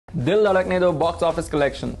Dil Dhadakne Do box office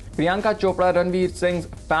collection. Priyanka Chopra Ranveer Singh's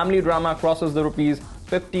family drama crosses the rupees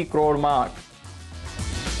 50 crore mark.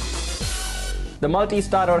 The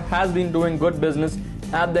multi-starrer has been doing good business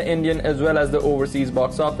at the Indian as well as the overseas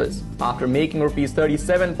box office. After making rupees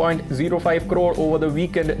 37.05 crore over the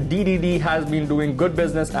weekend, DDD has been doing good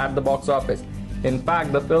business at the box office. In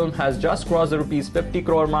fact, the film has just crossed the rupees 50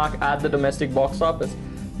 crore mark at the domestic box office.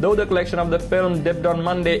 Though the collection of the film dipped on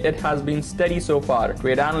Monday, it has been steady so far.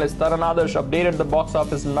 Trade analyst Taran Adarsh updated the box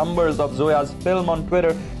office numbers of Zoya's film on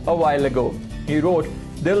Twitter a while ago. He wrote,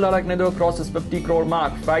 Dil Dhadakne Do crosses 50 crore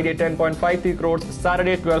mark, Friday 10.53 crores,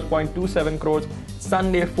 Saturday 12.27 crores,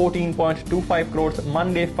 Sunday 14.25 crores,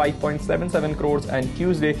 Monday 5.77 crores and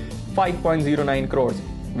Tuesday 5.09 crores.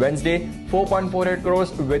 Wednesday 4.48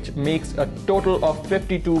 crores, which makes a total of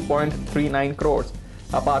 52.39 crores.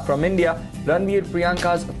 Apart from India, Ranveer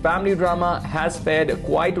Priyanka's family drama has fared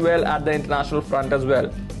quite well at the international front as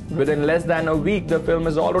well. Within less than a week, the film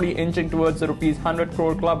is already inching towards the rupees 100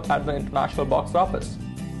 crore club at the international box office.